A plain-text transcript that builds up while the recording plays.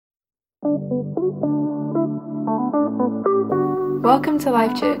Welcome to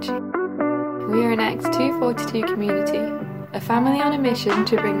Life Church. We are an Acts 242 community, a family on a mission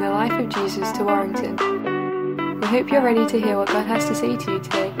to bring the life of Jesus to Warrington. We hope you're ready to hear what God has to say to you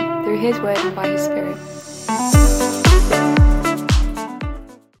today through His Word and by His Spirit.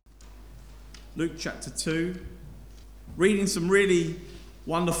 Luke chapter 2, reading some really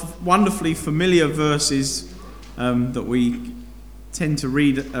wonderfully familiar verses that we tend to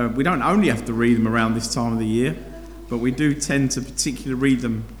read. We don't only have to read them around this time of the year, but we do tend to particularly read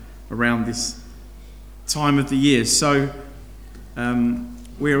them around this time of the year. So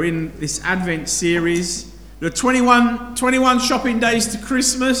we're in this Advent series. There are 21 shopping days to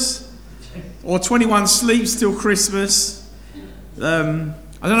Christmas, or 21 sleeps till Christmas. I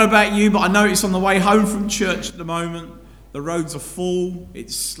don't know about you, but I notice on the way home from church at the moment, the roads are full,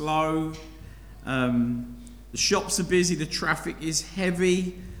 it's slow, the shops are busy, the traffic is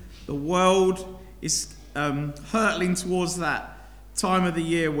heavy, the world is hurtling towards that time of the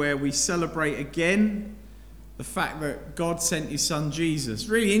year where we celebrate again the fact that God sent His Son Jesus.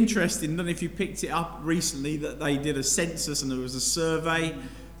 Really interesting. I don't know if you picked it up recently that they did a census and there was a survey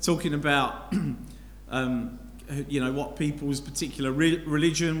talking about what people's particular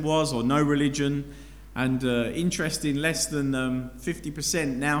religion was or no religion, and interesting, less than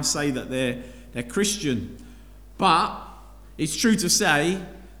 50% now say that they're Christian. But it's true to say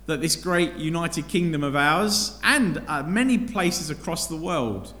that this great United Kingdom of ours and many places across the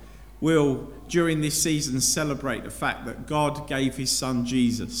world will, during this season, celebrate the fact that God gave His Son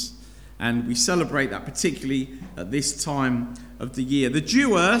Jesus. And we celebrate that particularly at this time of the year. The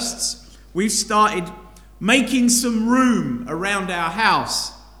Dewhursts, we've started making some room around our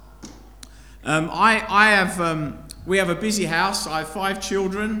house. We have a busy house. I have 5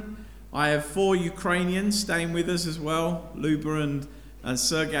 children. I have 4 Ukrainians staying with us as well. Luba and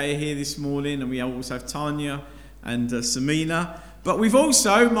Sergey are here this morning, and we also have Tanya and Samina. But we've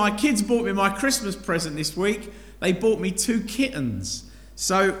also, my kids bought me my Christmas present this week. They bought me 2 kittens.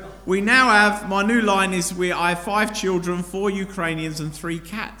 So we now have, my new line is I have 5 children, 4 Ukrainians and 3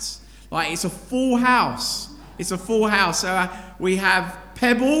 cats. Like, it's a full house. It's a full house. So we have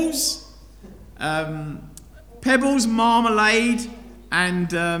Pebbles, Marmalade, and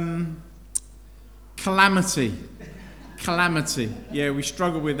Calamity. Yeah, we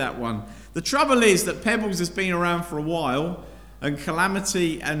struggle with that one. The trouble is that Pebbles has been around for a while, and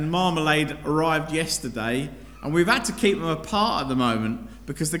Calamity and Marmalade arrived yesterday, and we've had to keep them apart at the moment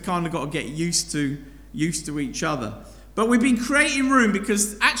because they kind of got to get used to each other. But we've been creating room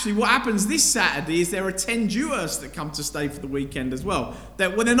because actually what happens this Saturday is there are 10 Dewhursts that come to stay for the weekend as well.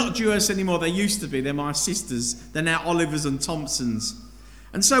 They're not Dewhursts anymore, they used to be. They're my sisters. They're now Olivers and Thompsons.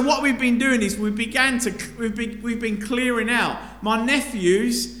 And so what we've been doing is we've been clearing out. My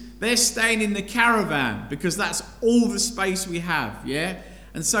nephews, they're staying in the caravan because that's all the space we have, yeah?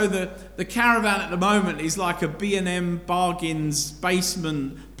 And so the caravan at the moment is like a B&M Bargains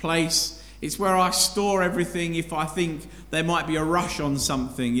basement place. It's where I store everything if I think there might be a rush on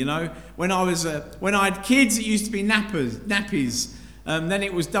something, you know? When I had kids, it used to be nappies. Then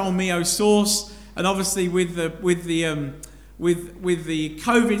it was Dolmio sauce, and obviously with the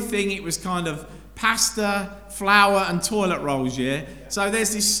COVID thing, it was kind of pasta, flour, and toilet rolls, yeah? So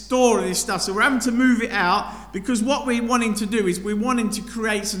there's this store of this stuff. So we're having to move it out because what we're wanting to do is we're wanting to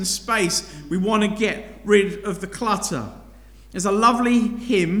create some space. We want to get rid of the clutter. There's a lovely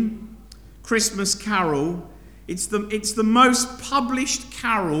hymn, Christmas Carol. It's the most published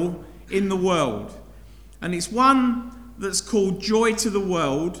carol in the world. And it's one that's called Joy to the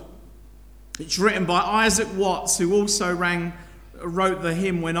World. It's written by Isaac Watts, who also wrote the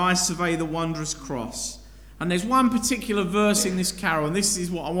hymn When I Survey the Wondrous Cross. And there's one particular verse in this carol, and this is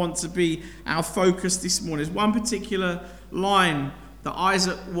what I want to be our focus this morning. There's one particular line that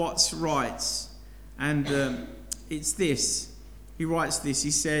Isaac Watts writes, and it's this. He writes this. He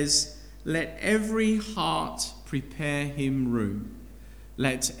says, "Let every heart prepare him room.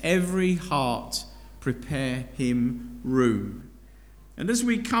 Let every heart prepare him room." And as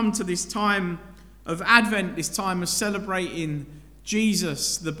we come to this time of Advent, this time of celebrating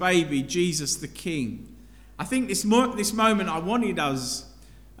Jesus the baby, Jesus the King, I think this moment I wanted us,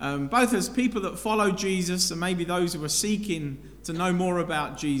 both as people that follow Jesus and maybe those who are seeking to know more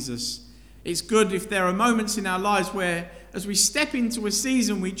about Jesus, it's good if there are moments in our lives where as we step into a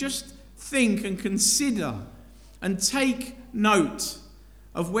season we just think and consider and take note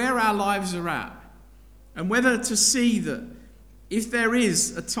of where our lives are at, and whether to see that if there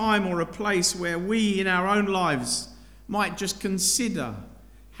is a time or a place where we in our own lives might just consider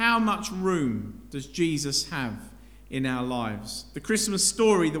how much room does Jesus have in our lives. The Christmas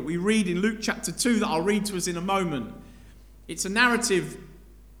story that we read in Luke chapter 2 that I'll read to us in a moment, it's a narrative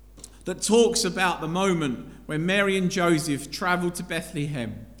that talks about the moment when Mary and Joseph travelled to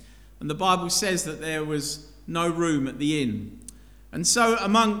Bethlehem. And the Bible says that there was no room at the inn. And so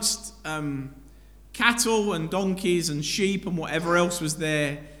amongst cattle and donkeys and sheep and whatever else was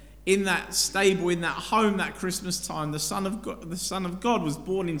there in that stable, in that home, that Christmas time, the Son of God was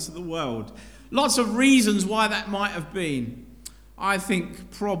born into the world. Lots of reasons why that might have been. I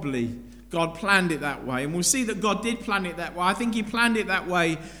think probably God planned it that way. And we'll see that God did plan it that way. I think he planned it that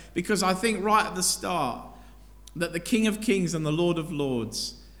way because I think right at the start that the King of Kings and the Lord of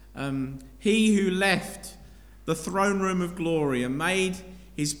Lords, he who left the throne room of glory and made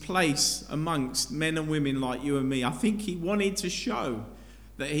his place amongst men and women like you and me, I think he wanted to show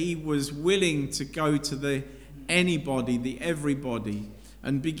that he was willing to go to the anybody, the everybody,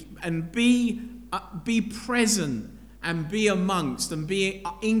 and be present and be amongst and be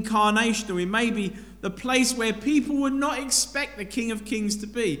incarnational in maybe the place where people would not expect the King of Kings to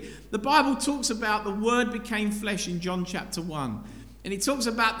be. The Bible talks about the Word became flesh in John chapter 1. And it talks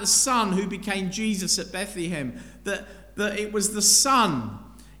about the Son who became Jesus at Bethlehem. That it was the Son.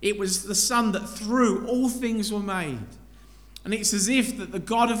 It was the Son that through all things were made. And it's as if that the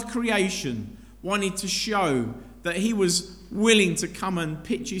God of creation wanted to show that he was willing to come and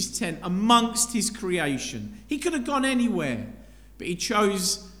pitch his tent amongst his creation. He could have gone anywhere, but he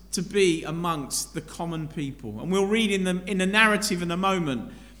chose to be amongst the common people. And we'll read in the narrative in a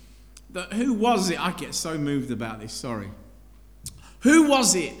moment that who was it? I get so moved about this, sorry. Who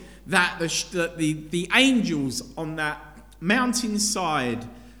was it that the angels on that mountainside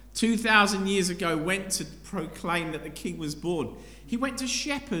 2,000 years ago went to proclaim that the king was born? He went to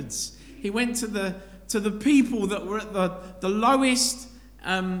shepherds. He went to the people that were at the lowest,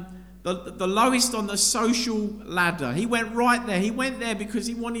 the lowest on the social ladder. He went right there. He went there because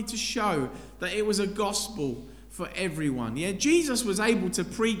he wanted to show that it was a gospel for everyone. Yeah, Jesus was able to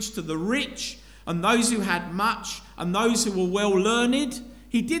preach to the rich and those who had much and those who were well learned.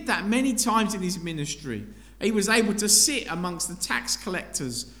 He did that many times in his ministry. He was able to sit amongst the tax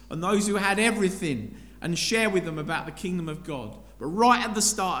collectors and those who had everything and share with them about the kingdom of God. But right at the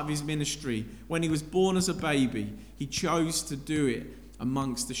start of his ministry, when he was born as a baby, he chose to do it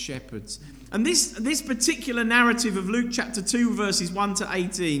amongst the shepherds. And this particular narrative of Luke chapter 2, verses 1 to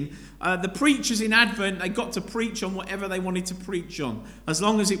 18, the preachers in Advent, they got to preach on whatever they wanted to preach on, as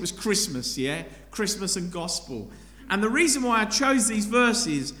long as it was Christmas, yeah? Christmas and gospel. And the reason why I chose these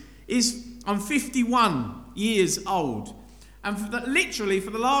verses is I'm 51 years old. And literally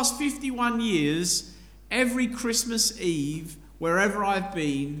for the last 51 years, every Christmas Eve, wherever I've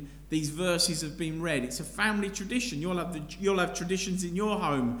been, these verses have been read. It's a family tradition. You'll have traditions in your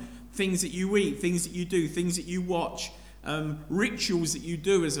home, things that you eat, things that you do, things that you watch, rituals that you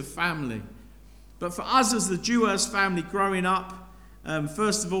do as a family. But for us as the Dewhurst family growing up,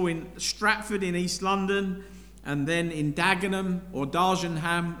 first of all in Stratford in East London, and then in Dagenham, or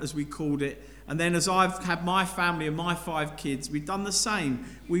Dargenham as we called it, and then as I've had my family and my 5 kids, we've done the same.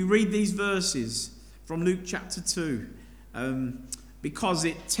 We read these verses from Luke chapter 2 because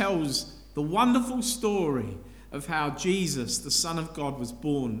it tells the wonderful story of how Jesus, the Son of God, was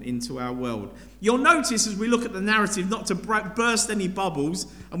born into our world. You'll notice as we look at the narrative, not to burst any bubbles,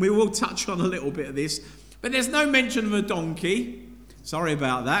 and we will touch on a little bit of this, but there's no mention of a donkey. Sorry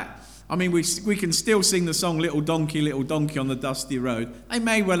about that. I mean, we can still sing the song Little Donkey on the Dusty Road. They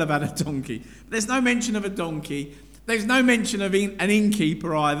may well have had a donkey. But there's no mention of a donkey. There's no mention of an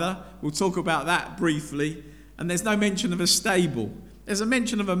innkeeper either. We'll talk about that briefly. And there's no mention of a stable. There's a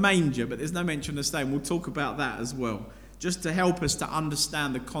mention of a manger, but there's no mention of a stable. We'll talk about that as well, just to help us to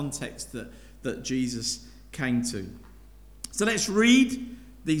understand the context that Jesus came to. So let's read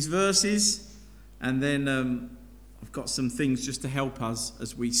these verses, and then I've got some things just to help us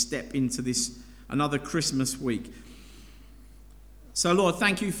as we step into this another Christmas week. So Lord,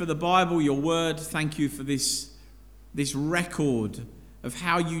 thank you for the Bible, your word. Thank you for this record of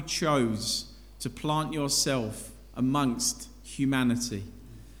how you chose to plant yourself amongst humanity.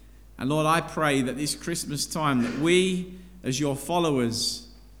 And Lord, I pray that this Christmas time that we, as your followers,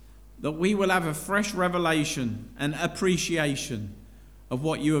 that we will have a fresh revelation and appreciation of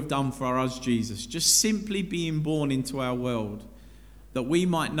what you have done for us, Jesus. Just simply being born into our world, that we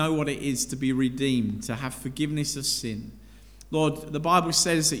might know what it is to be redeemed, to have forgiveness of sin. Lord, the Bible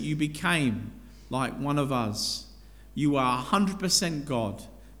says that you became like one of us. You are 100% God,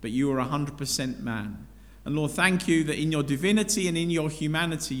 but you are 100% man. And Lord, thank you that in your divinity and in your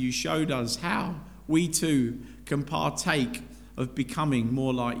humanity, you showed us how we too can partake of becoming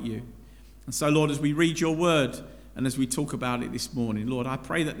more like you. And so, Lord, as we read your word, and as we talk about it this morning. Lord, I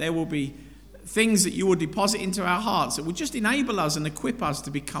pray that there will be things that you will deposit into our hearts that will just enable us and equip us to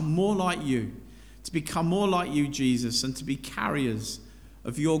become more like you, Jesus, and to be carriers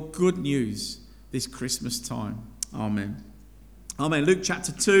of your good news this Christmas time. Amen. Amen. Luke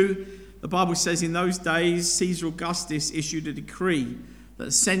chapter 2, the Bible says, in those days, Caesar Augustus issued a decree that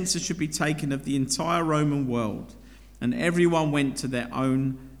a census should be taken of the entire Roman world, and everyone went to their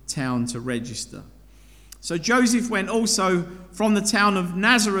own town to register. So Joseph went also from the town of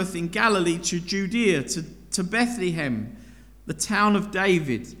Nazareth in Galilee to Judea, to Bethlehem, the town of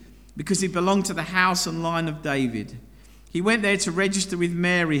David, because he belonged to the house and line of David. He went there to register with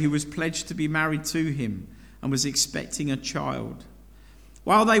Mary, who was pledged to be married to him and was expecting a child.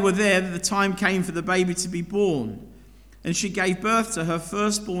 While they were there, the time came for the baby to be born, and she gave birth to her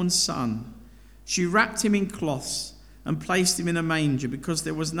firstborn son. She wrapped him in cloths and placed him in a manger because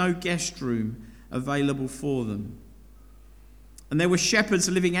there was no guest room available for them. And there were shepherds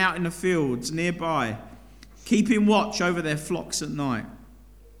living out in the fields nearby, keeping watch over their flocks at night.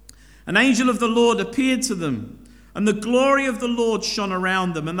 An angel of the Lord appeared to them, and the glory of the Lord shone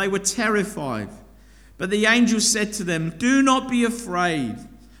around them, and they were terrified. But the angel said to them, "Do not be afraid.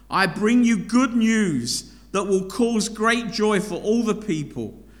 I bring you good news that will cause great joy for all the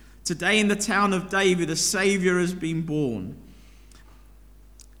people. Today in the town of David, a Saviour has been born.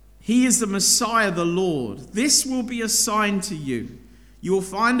 He is the Messiah, the Lord. This will be a sign to you. You will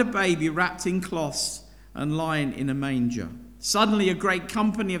find a baby wrapped in cloths and lying in a manger." Suddenly a great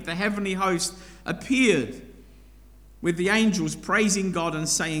company of the heavenly host appeared with the angels praising God and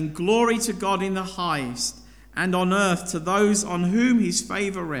saying, "Glory to God in the highest, and on earth to those on whom his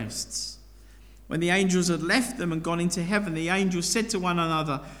favour rests." When the angels had left them and gone into heaven, the angels said to one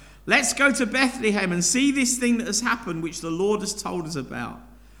another, "Let's go to Bethlehem and see this thing that has happened, which the Lord has told us about."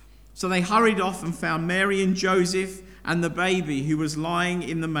 So they hurried off and found Mary and Joseph and the baby who was lying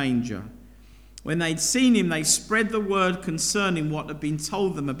in the manger. When they'd seen him, they spread the word concerning what had been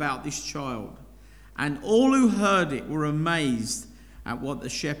told them about this child. And all who heard it were amazed at what the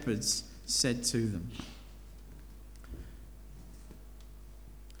shepherds said to them.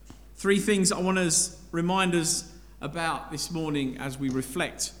 Three things I want to remind us about this morning as we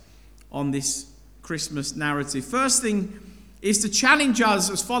reflect on this Christmas narrative. First thing is to challenge us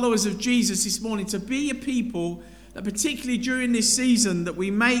as followers of Jesus this morning to be a people that, particularly during this season, that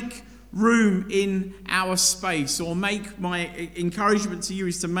we make room in our space, or my encouragement to you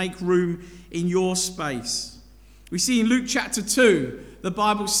is to make room in your space. We see in Luke chapter 2, the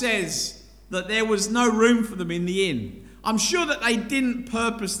Bible says that there was no room for them in the inn. I'm sure that they didn't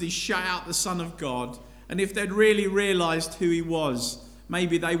purposely shut out the Son of God, and if they'd really realised who he was,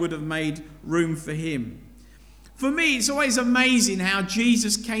 maybe they would have made room for him. For me, it's always amazing how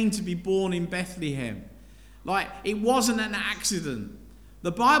Jesus came to be born in Bethlehem. Like, it wasn't an accident.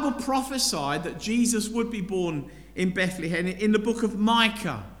 The Bible prophesied that Jesus would be born in Bethlehem. In the book of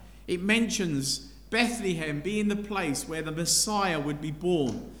Micah, it mentions Bethlehem being the place where the Messiah would be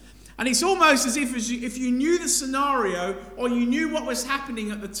born. And it's almost as if you knew the scenario, or you knew what was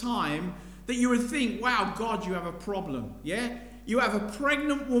happening at the time, that you would think, wow, God, you have a problem. Yeah? You have a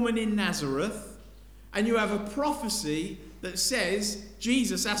pregnant woman in Nazareth, and you have a prophecy that says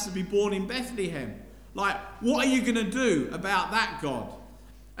Jesus has to be born in Bethlehem. Like, what are you going to do about that, God?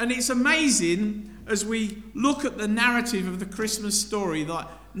 And it's amazing as we look at the narrative of the Christmas story that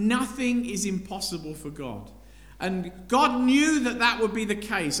nothing is impossible for God. And God knew that that would be the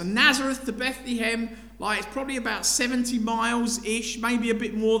case. And Nazareth to Bethlehem, like, it's probably about 70 miles-ish, maybe a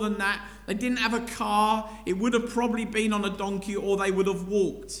bit more than that. They didn't have a car. It would have probably been on a donkey, or they would have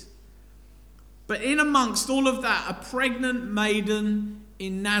walked. But in amongst all of that, a pregnant maiden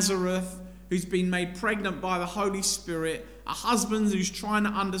in Nazareth who's been made pregnant by the Holy Spirit, a husband who's trying to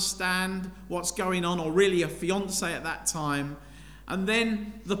understand what's going on, or really a fiancé at that time, and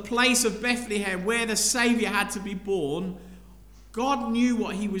then the place of Bethlehem where the Saviour had to be born. God knew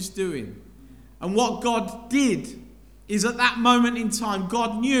what he was doing. And what God did is, at that moment in time,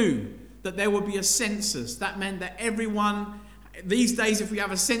 God knew that there would be a census. That meant that everyone, these days if we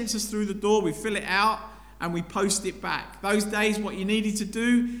have a census through the door, we fill it out and we post it back. Those days what you needed to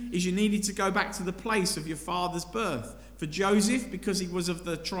do is you needed to go back to the place of your father's birth. For Joseph, because he was of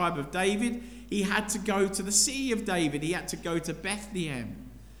the tribe of David, he had to go to the city of David. He had to go to Bethlehem.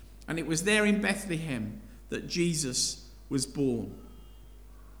 And it was there in Bethlehem that Jesus was born.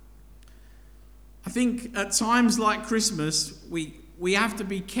 I think at times like Christmas, we have to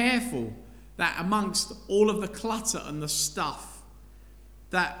be careful that amongst all of the clutter and the stuff,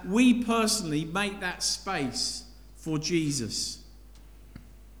 that we personally make that space for Jesus.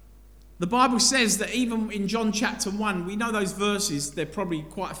 The Bible says that even in John chapter 1, we know those verses, they're probably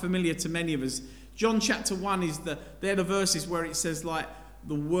quite familiar to many of us. John chapter 1 they're the verses where it says like,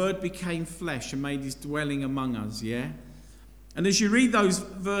 the Word became flesh and made his dwelling among us, yeah? And as you read those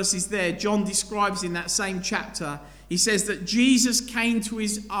verses there, John describes in that same chapter, he says that Jesus came to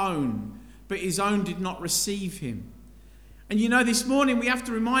his own, but his own did not receive him. And you know, this morning we have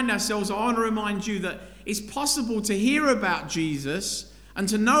to remind ourselves, I want to remind you that it's possible to hear about Jesus and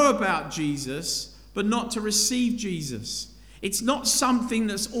to know about Jesus, but not to receive Jesus. It's not something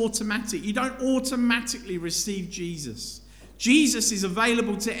that's automatic. You don't automatically receive Jesus. Jesus is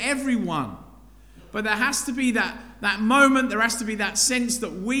available to everyone. But there has to be that moment, there has to be that sense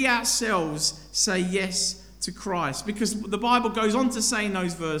that we ourselves say yes to Christ. Because the Bible goes on to say in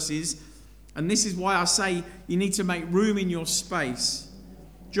those verses, and this is why I say you need to make room in your space.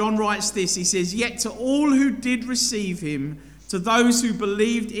 John writes this, he says, "Yet to all who did receive him, to those who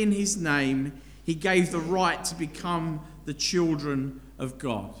believed in his name, he gave the right to become the children of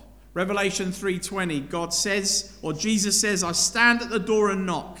God." Revelation 3:20, God says, or Jesus says, "I stand at the door and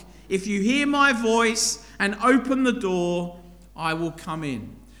knock. If you hear my voice and open the door, I will come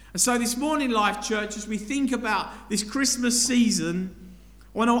in." And so this morning, Life Church, as we think about this Christmas season,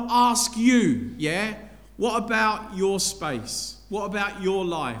 I want to ask you, what about your space? What about your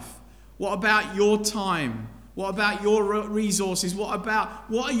life? What about your time? What about your resources? What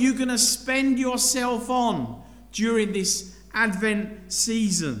are you going to spend yourself on during this Advent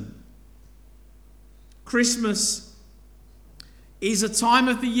season? Christmas is a time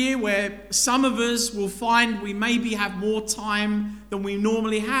of the year where some of us will find we maybe have more time than we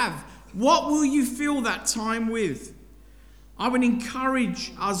normally have. What will you fill that time with? I would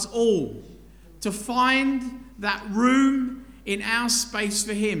encourage us all to find that room in our space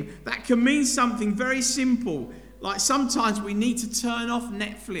for him. That can mean something very simple. Like sometimes we need to turn off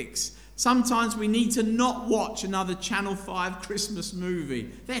Netflix. Sometimes we need to not watch another Channel 5 Christmas movie.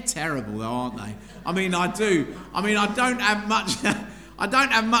 They're terrible though, aren't they? I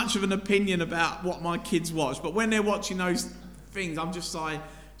don't have much of an opinion about what my kids watch, but when they're watching those things, I'm just like,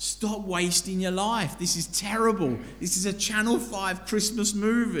 stop wasting your life. This is terrible. This is a Channel 5 Christmas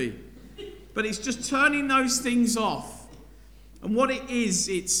movie. But it's just turning those things off. And what it is,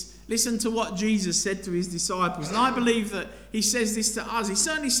 it's listen to what Jesus said to his disciples. And I believe that he says this to us. He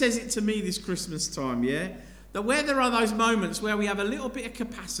certainly says it to me this Christmas time, that where there are those moments where we have a little bit of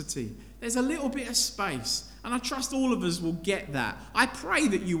capacity, there's a little bit of space. And I trust all of us will get that. I pray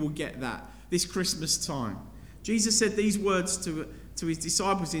that you will get that this Christmas time. Jesus said these words to his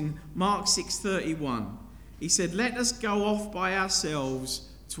disciples in Mark 6:31. He said, "Let us go off by ourselves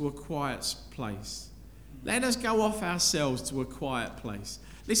to a quiet place." Let us go off ourselves to a quiet place.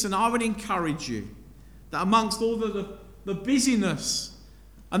 Listen, I would encourage you that amongst all the busyness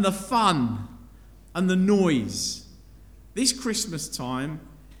and the fun and the noise, this Christmas time,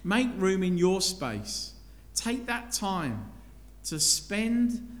 make room in your space. Take that time to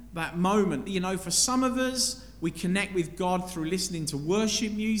spend that moment. You know, for some of us, we connect with God through listening to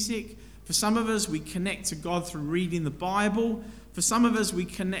worship music. For some of us, we connect to God through reading the Bible. For some of us, we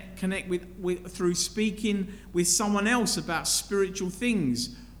connect with through speaking with someone else about spiritual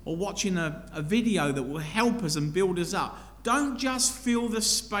things or watching a video that will help us and build us up. Don't just fill the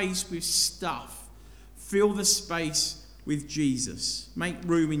space with stuff. Fill the space with Jesus. Make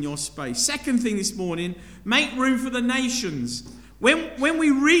room in your space. Second thing this morning, make room for the nations. When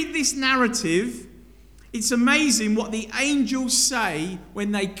we read this narrative, it's amazing what the angels say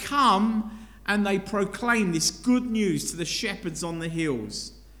when they come and they proclaim this good news to the shepherds on the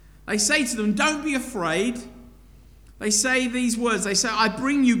hills. They say to them, "Don't be afraid." They say these words. They say, "I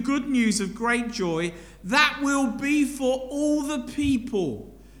bring you good news of great joy that will be for all the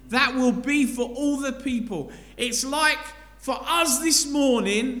people." That will be for all the people. It's like for us this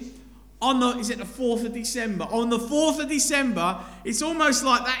morning, the 4th of December? On the 4th of December, it's almost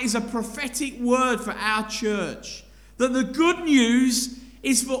like that is a prophetic word for our church. That the good news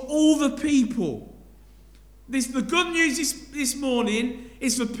is for all the people. The good news this morning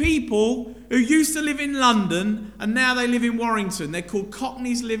is for people who used to live in London and now they live in Warrington. They're called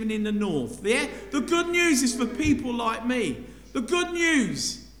Cockneys living in the north. Yeah? The good news is for people like me. The good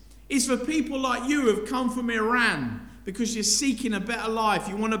news is for people like you who have come from Iran because you're seeking a better life.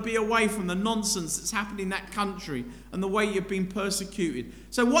 You want to be away from the nonsense that's happened in that country and the way you've been persecuted.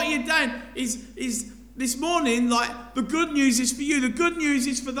 So what you're doing is this morning, like, the good news is for you. The good news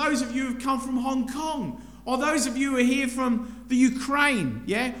is for those of you who've come from Hong Kong, or those of you who are here from the Ukraine,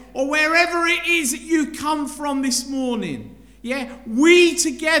 or wherever it is that you come from this morning. We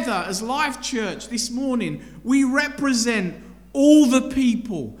together as Life Church this morning, we represent all the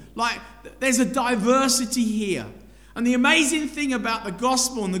people. Like, there's a diversity here. And the amazing thing about the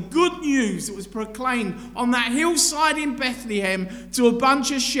gospel and the good news that was proclaimed on that hillside in Bethlehem to a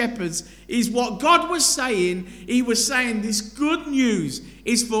bunch of shepherds is what God was saying. He was saying this good news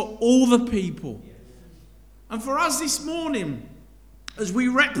is for all the people. And for us this morning, as we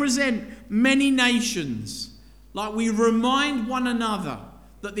represent many nations, like we remind one another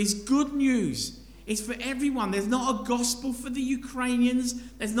that this good news is for everyone. There's not a gospel for the Ukrainians.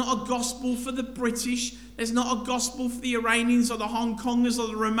 There's not a gospel for the British. There's not a gospel for the Iranians or the Hong Kongers or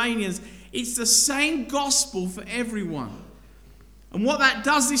the Romanians. It's the same gospel for everyone. And what that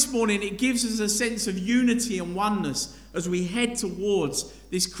does this morning, it gives us a sense of unity and oneness as we head towards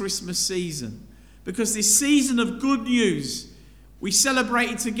this Christmas season. Because this season of good news, we celebrate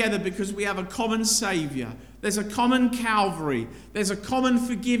it together because we have a common Saviour. There's a common Calvary. There's a common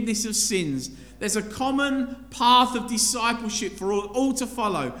forgiveness of sins. There's a common path of discipleship for all to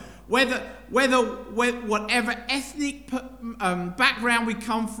follow. Whatever ethnic background we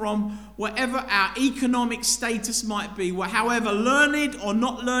come from, whatever our economic status might be, however learned or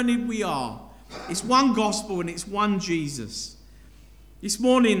not learned we are, it's one gospel and it's one Jesus. This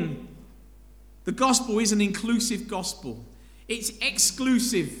morning, the gospel is an inclusive gospel. It's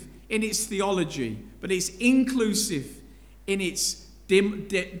exclusive in its theology, but it's inclusive in its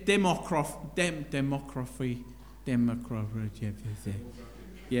demographic.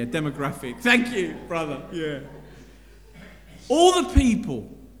 Thank you, brother. Yeah. All the people.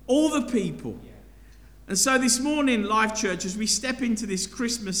 And so this morning, Life Church, as we step into this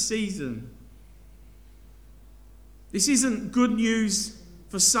Christmas season, this isn't good news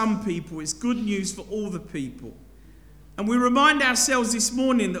for some people, it's good news for all the people. And we remind ourselves this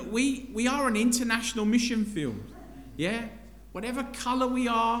morning that we are an international mission field. Yeah? Whatever colour we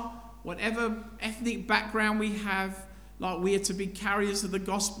are, whatever ethnic background we have, like we are to be carriers of the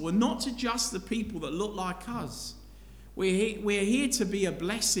gospel, and not to just the people that look like us. We're here to be a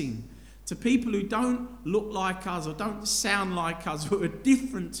blessing to people who don't look like us or don't sound like us, who are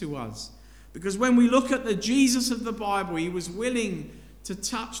different to us. Because when we look at the Jesus of the Bible, he was willing to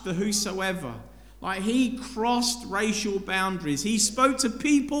touch the whosoever. Like he crossed racial boundaries. He spoke to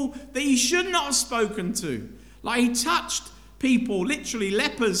people that he should not have spoken to. Like he touched people, literally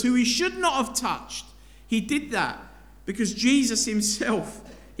lepers, who he should not have touched. He did that because Jesus himself,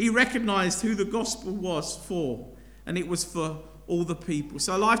 he recognized who the gospel was for. And it was for all the people.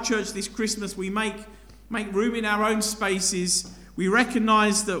 So Life Church, this Christmas, we make room in our own spaces. We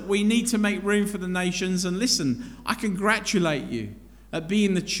recognize that we need to make room for the nations. And listen, I congratulate you at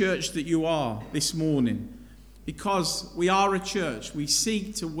being the church that you are this morning. Because we are a church. We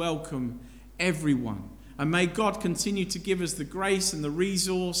seek to welcome everyone. And may God continue to give us the grace and the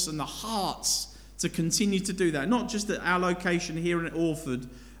resource and the hearts to continue to do that. Not just at our location here in Orford,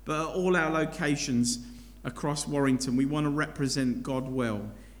 but at all our locations across Warrington. We want to represent God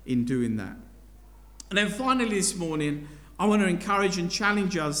well in doing that. And then finally this morning, I want to encourage and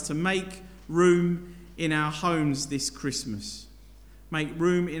challenge us to make room in our homes this Christmas. Make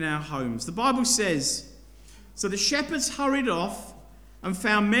room in our homes. The Bible says, so the shepherds hurried off and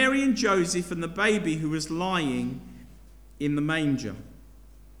found Mary and Joseph and the baby who was lying in the manger.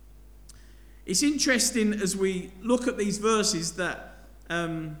 It's interesting as we look at these verses that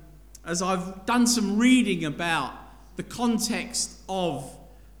as I've done some reading about the context of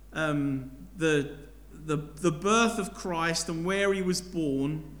the birth of Christ and where he was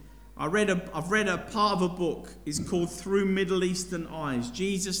born, I've read a part of a book. It's called Through Middle Eastern Eyes,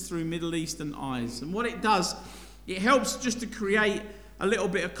 Jesus Through Middle Eastern Eyes. And what it does, it helps just to create a little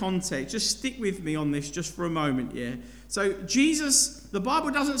bit of context. Just stick with me on this just for a moment, yeah? So Jesus, the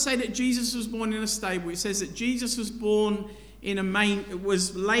Bible doesn't say that Jesus was born in a stable. It says that Jesus was born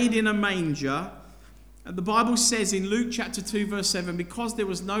was laid in a manger. And the Bible says in Luke chapter 2 verse 7, because there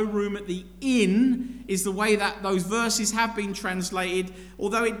was no room at the inn, is the way that those verses have been translated,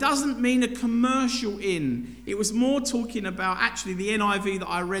 although it doesn't mean a commercial inn. It was more talking about, actually the NIV that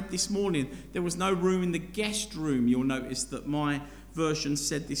I read this morning, there was no room in the guest room, you'll notice that my version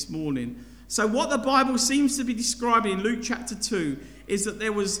said this morning. So what the Bible seems to be describing in Luke chapter 2 is that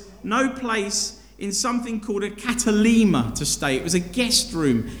there was no place in something called a katalima to stay. It was a guest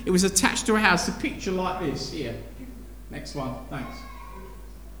room. It was attached to a house. A picture like this here. Next one, thanks.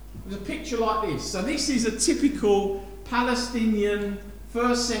 It was a picture like this. So this is a typical Palestinian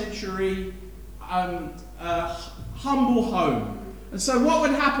first century humble home. And so what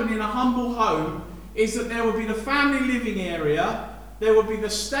would happen in a humble home is that there would be the family living area, there would be the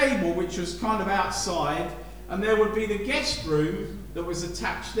stable, which was kind of outside, and there would be the guest room that was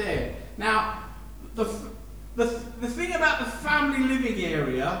attached there. Now, the thing about the family living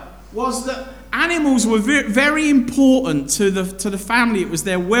area was that animals were very important to the family. It was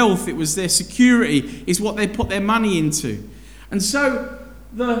their wealth, it was their security, it's what they put their money into. And so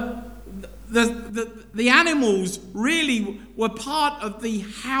the animals really were part of the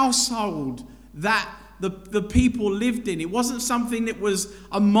household that the people lived in. It wasn't something that was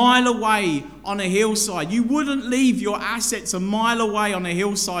a mile away on a hillside. You wouldn't leave your assets a mile away on a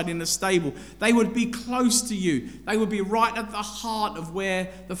hillside in a stable. They would be close to you. They would be right at the heart of where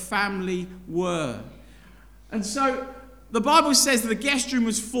the family were. And so the Bible says that the guest room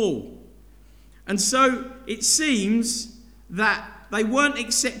was full. And so it seems that they weren't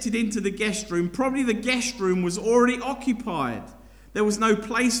accepted into the guest room. Probably the guest room was already occupied. There was no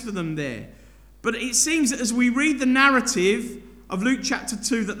place for them there. But it seems that as we read the narrative of Luke chapter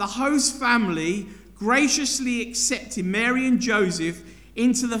 2, that the host family graciously accepted Mary and Joseph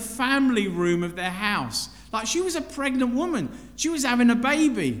into the family room of their house. Like, she was a pregnant woman. She was having a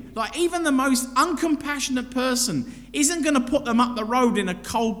baby. Like, even the most uncompassionate person isn't going to put them up the road in a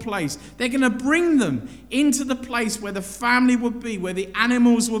cold place. They're going to bring them into the place where the family would be, where the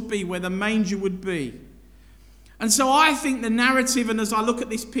animals would be, where the manger would be. And so I think the narrative, and as I look at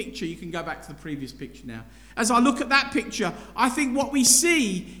this picture, you can go back to the previous picture now. As I look at that picture, I think what we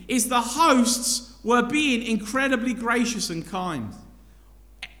see is the hosts were being incredibly gracious and kind.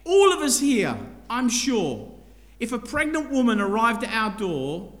 All of us here, I'm sure, if a pregnant woman arrived at our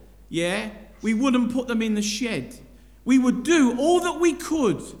door, we wouldn't put them in the shed. We would do all that we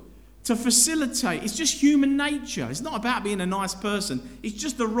could to facilitate. It's just human nature. It's not about being a nice person. It's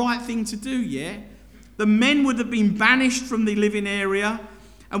just the right thing to do, The men would have been banished from the living area,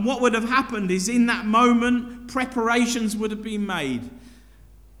 and what would have happened is in that moment, preparations would have been made.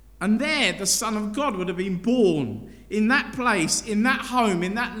 And there, the Son of God would have been born in that place, in that home,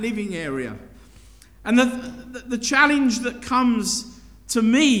 in that living area. And the challenge that comes to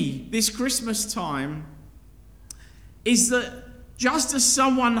me this Christmas time is that just as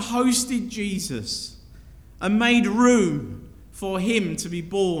someone hosted Jesus and made room for him to be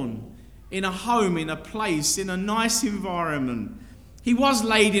born in a home, in a place, in a nice environment. He was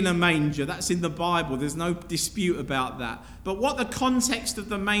laid in a manger. That's in the Bible. There's no dispute about that. But what the context of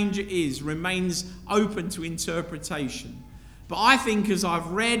the manger is remains open to interpretation. But I think as I've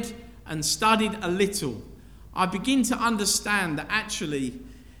read and studied a little, I begin to understand that actually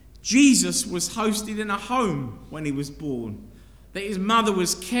Jesus was hosted in a home when he was born. That his mother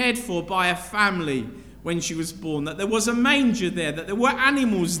was cared for by a family when she was born. That there was a manger there. That there were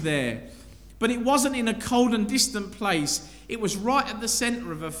animals there. But it wasn't in a cold and distant place. It was right at the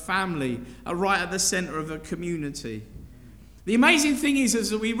centre of a family, right at the centre of a community. The amazing thing is,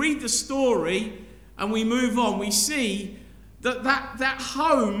 as we read the story and we move on, we see that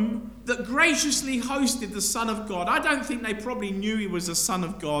home that graciously hosted the Son of God. I don't think they probably knew he was a Son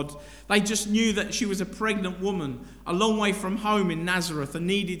of God. They just knew that she was a pregnant woman, a long way from home in Nazareth, and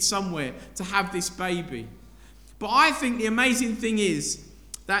needed somewhere to have this baby. But I think the amazing thing is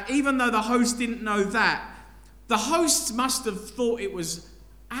that even though the host didn't know that, the hosts must have thought it was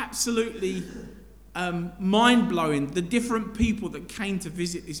absolutely mind-blowing, the different people that came to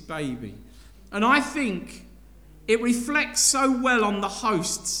visit this baby. And I think it reflects so well on the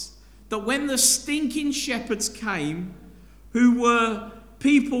hosts that when the stinking shepherds came, who were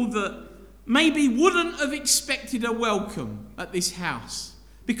people that maybe wouldn't have expected a welcome at this house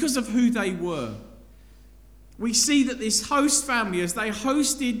because of who they were, we see that this host family, as they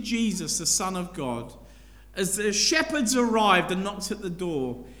hosted Jesus, the Son of God, as the shepherds arrived and knocked at the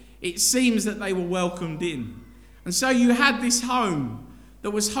door, it seems that they were welcomed in. And so you had this home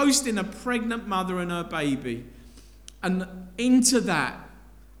that was hosting a pregnant mother and her baby. And into that,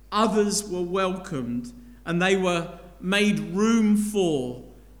 others were welcomed and they were made room for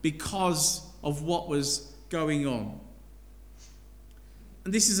because of what was going on.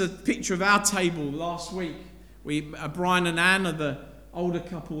 And this is a picture of our table last week. Brian and Anne are the older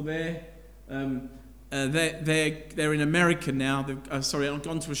couple there. They're in America now. They've gone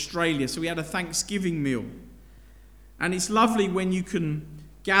to Australia. So we had a Thanksgiving meal. And it's lovely when you can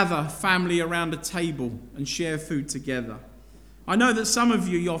gather family around a table and share food together. I know that some of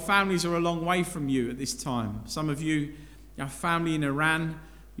you, your families are a long way from you at this time. Some of you have family in Iran.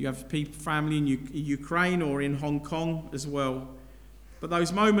 You have family in Ukraine or in Hong Kong as well. But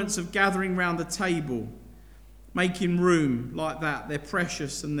those moments of gathering around the table, making room like that, they're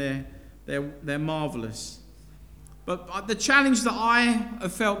precious and they're marvellous. But the challenge that I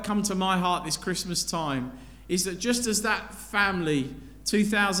have felt come to my heart this Christmas time is that just as that family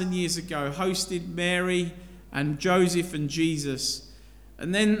 2,000 years ago hosted Mary and Joseph and Jesus,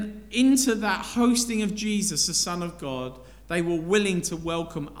 and then into that hosting of Jesus, the Son of God, they were willing to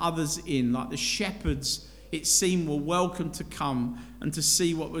welcome others in, like the shepherds, it seemed, were welcome to come and to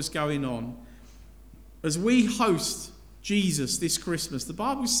see what was going on. As we host Jesus this Christmas, the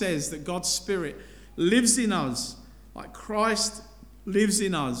Bible says that God's Spirit lives in us, like Christ lives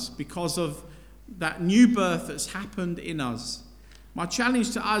in us because of that new birth that's happened in us. My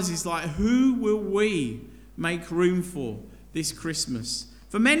challenge to us is like, who will we make room for this Christmas?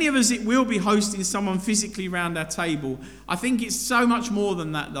 For many of us, it will be hosting someone physically around our table. I think it's so much more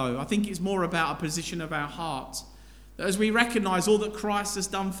than that, though. I think it's more about a position of our heart. That as we recognise all that Christ has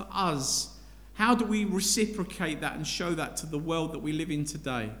done for us, how do we reciprocate that and show that to the world that we live in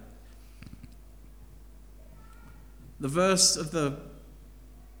today? The verse of the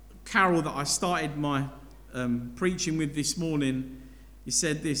carol that I started my preaching with this morning, it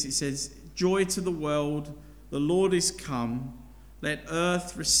said this. It says, "Joy to the world, the Lord is come. Let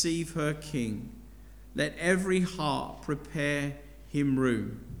earth receive her King. Let every heart prepare him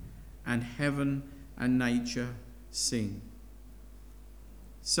room, and heaven and nature sing."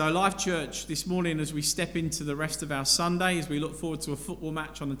 So Life Church, this morning as we step into the rest of our Sunday, as we look forward to a football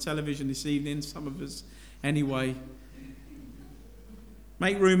match on the television this evening, some of us anyway,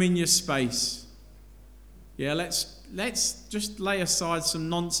 make room in your space. Yeah, let's just lay aside some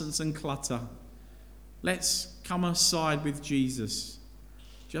nonsense and clutter. Let's come aside with Jesus,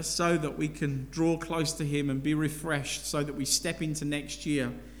 just so that we can draw close to him and be refreshed, so that we step into next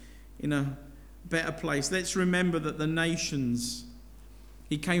year in a better place. Let's remember that the nations,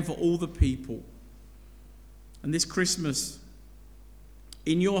 he came for all the people. And this Christmas,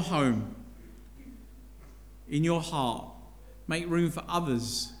 in your home, in your heart, make room for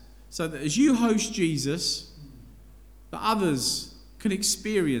others, so that as you host Jesus, the others can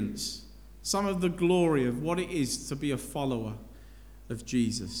experience some of the glory of what it is to be a follower of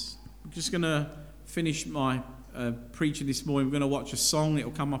Jesus. I'm just going to finish my preaching this morning. We're going to watch a song. It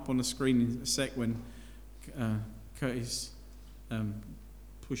will come up on the screen in a sec when Curtis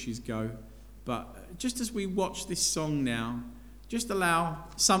pushes go. But just as we watch this song now, just allow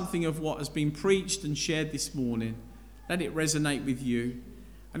something of what has been preached and shared this morning, let it resonate with you.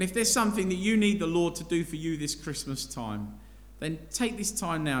 And if there's something that you need the Lord to do for you this Christmas time, then take this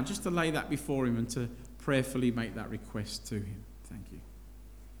time now just to lay that before him and to prayerfully make that request to him. Thank you.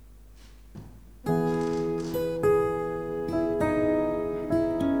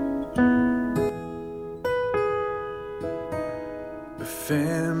 A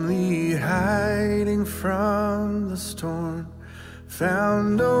family hiding from the storm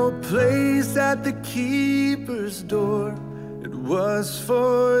found no place at the keeper's door. It was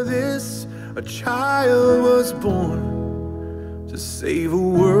for this a child was born, to save a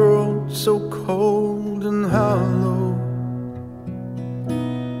world so cold and hollow.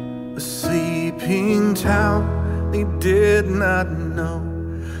 A sleeping town they did not know,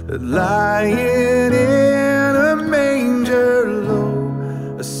 that lying in a manger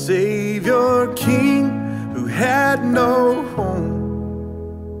low, a Savior King who had no home,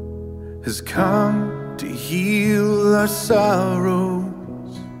 has come to heal our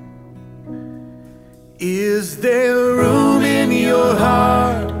sorrows. Is there room in your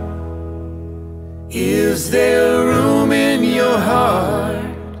heart? Is there room in your heart?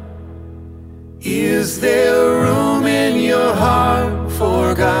 Is there room in your heart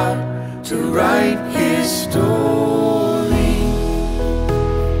for God to write his story?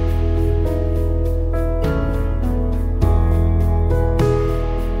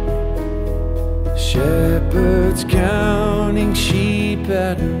 Shepherds counting sheep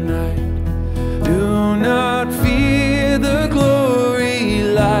at night, do not fear the glory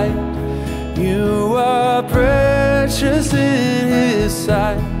light. You are precious in his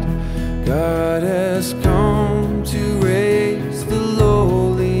sight. God has come to raise the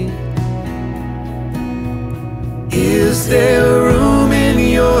lowly. Is there room in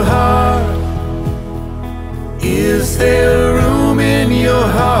your heart? Is there room in your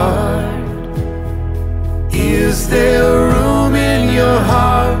heart? Is there room in your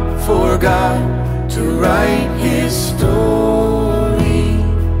heart for God to write his story?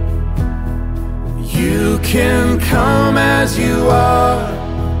 You can come as you are,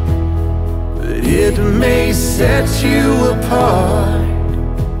 but it may set you apart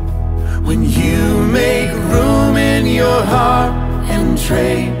when you make room in your heart and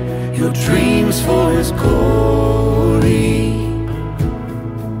trade your dreams for his glory.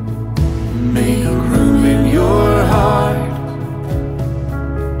 Make room in your heart.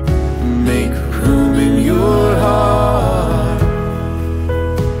 Make room in your heart.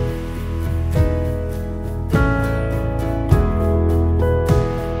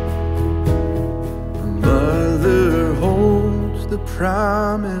 A mother holds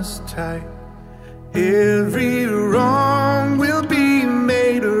promise tight. Every wrong will be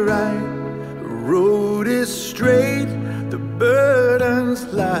made right. The road is straight, the burden's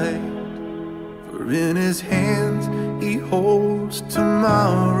light. For in his hands he holds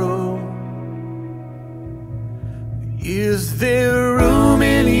tomorrow. Is there room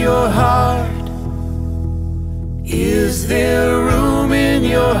in your heart? Is there room in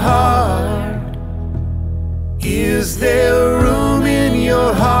your heart? Is there room in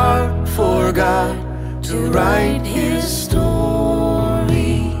your heart for God to write his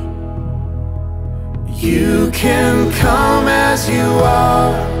story? You can come as you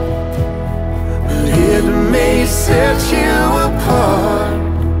are, but it may set you apart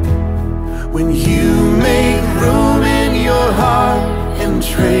when you make room in your heart and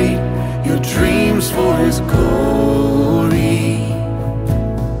trade your dreams for his glory.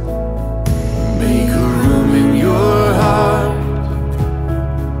 Make room in your heart.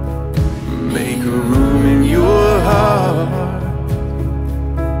 Make room in your heart.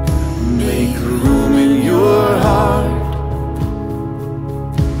 Make room in your heart.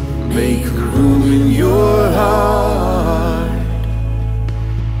 Make room in your heart.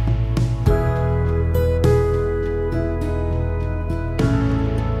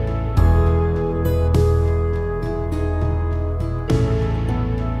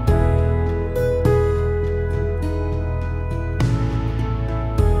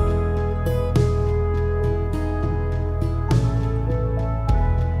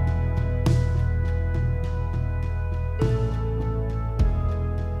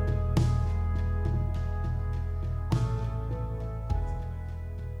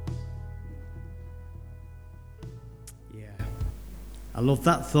 I love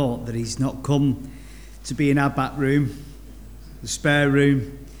that thought that he's not come to be in our back room, the spare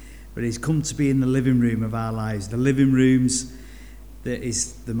room, but he's come to be in the living room of our lives. The living rooms that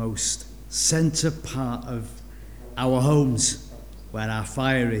is the most centre part of our homes, where our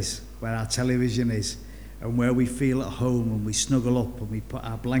fire is, where our television is, and where we feel at home and we snuggle up and we put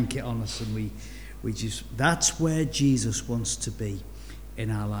our blanket on us and we just, that's where Jesus wants to be in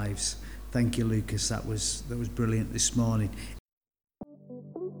our lives. Thank you, Lucas. That was brilliant this morning.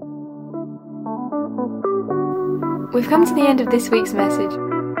 We've come to the end of this week's message.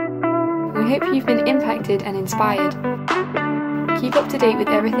 We hope you've been impacted and inspired. Keep up to date with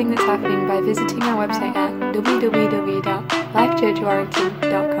everything that's happening by visiting our website at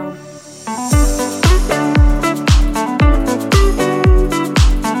www.lifechurchwarrington.com.